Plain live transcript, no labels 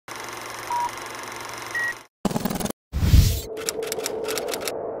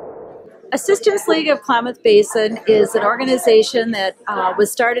Assistance League of Klamath Basin is an organization that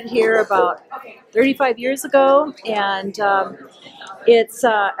was started here about 35 years ago, and it's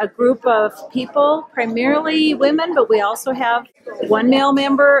a group of people, primarily women, but we also have one male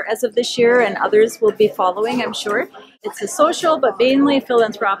member as of this year, and others will be following, I'm sure. It's a social but mainly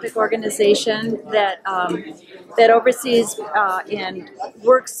philanthropic organization that that oversees and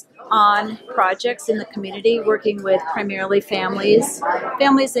works on projects in the community, working with primarily families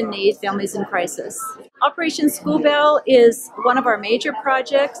in need, families in crisis. Operation School Bell is one of our major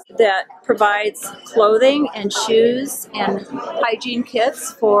projects that provides clothing and shoes and hygiene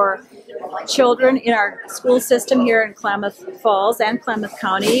kits for children in our school system here in Klamath Falls and Klamath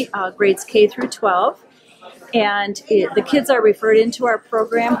County, grades K through 12. And the kids are referred into our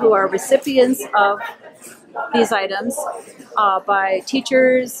program who are recipients of these items by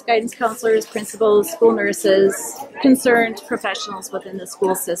teachers, guidance counselors, principals, school nurses, concerned professionals within the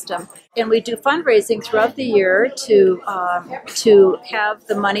school system. And we do fundraising throughout the year to have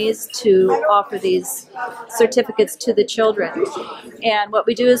the monies to offer these certificates to the children. And what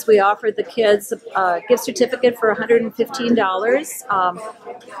we do is we offer the kids a gift certificate for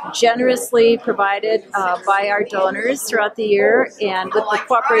 $115, generously provided by our donors throughout the year. And with the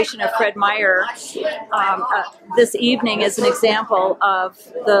cooperation of Fred Meyer, this evening is an example of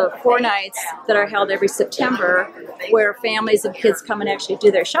the 4 nights that are held every September where families and kids come and actually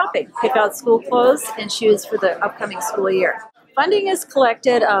do their shopping, pick out school clothes and shoes for the upcoming school year. Funding is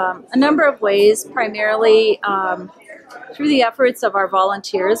collected a number of ways, primarily through the efforts of our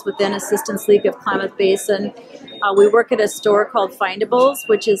volunteers within Assistance League of Klamath Basin. We work at a store called Findables,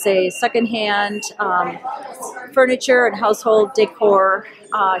 which is a secondhand furniture and household decor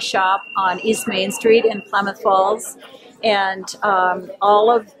shop on East Main Street in Klamath Falls. And all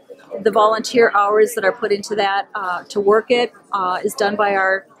of the volunteer hours that are put into that to work it is done by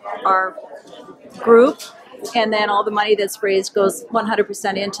our group. And then all the money that's raised goes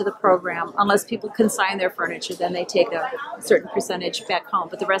 100% into the program. Unless people consign their furniture, then they take a certain percentage back home,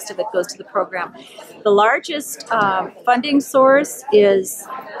 but the rest of it goes to the program. The largest funding source is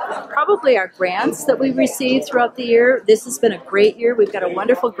probably our grants that we receive throughout the year. This has been a great year. We've got a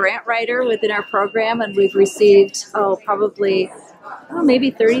wonderful grant writer within our program, and we've received probably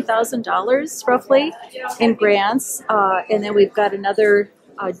maybe $30,000 roughly in grants. And then we've got another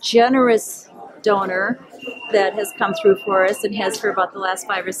generous donor that has come through for us and has for about the last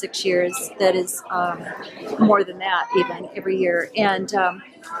 5 or 6 years. That is more than that even every year. And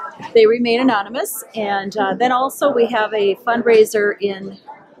they remain anonymous. And then also we have a fundraiser in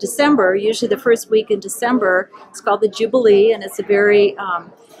December, usually the first week in December. It's called the Jubilee, and it's a very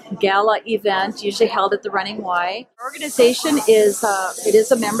gala event, usually held at the Running Y. Our organization is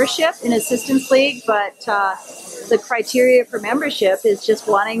a membership in Assistance League, but the criteria for membership is just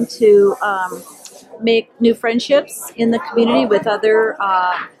wanting to make new friendships in the community with other,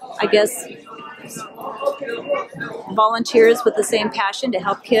 volunteers with the same passion to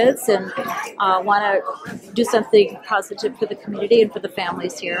help kids and want to do something positive for the community and for the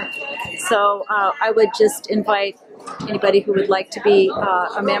families here. So I would just invite anybody who would like to be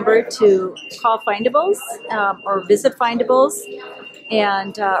a member to call Findables or visit Findables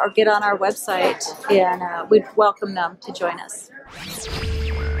and or get on our website, and we'd welcome them to join us.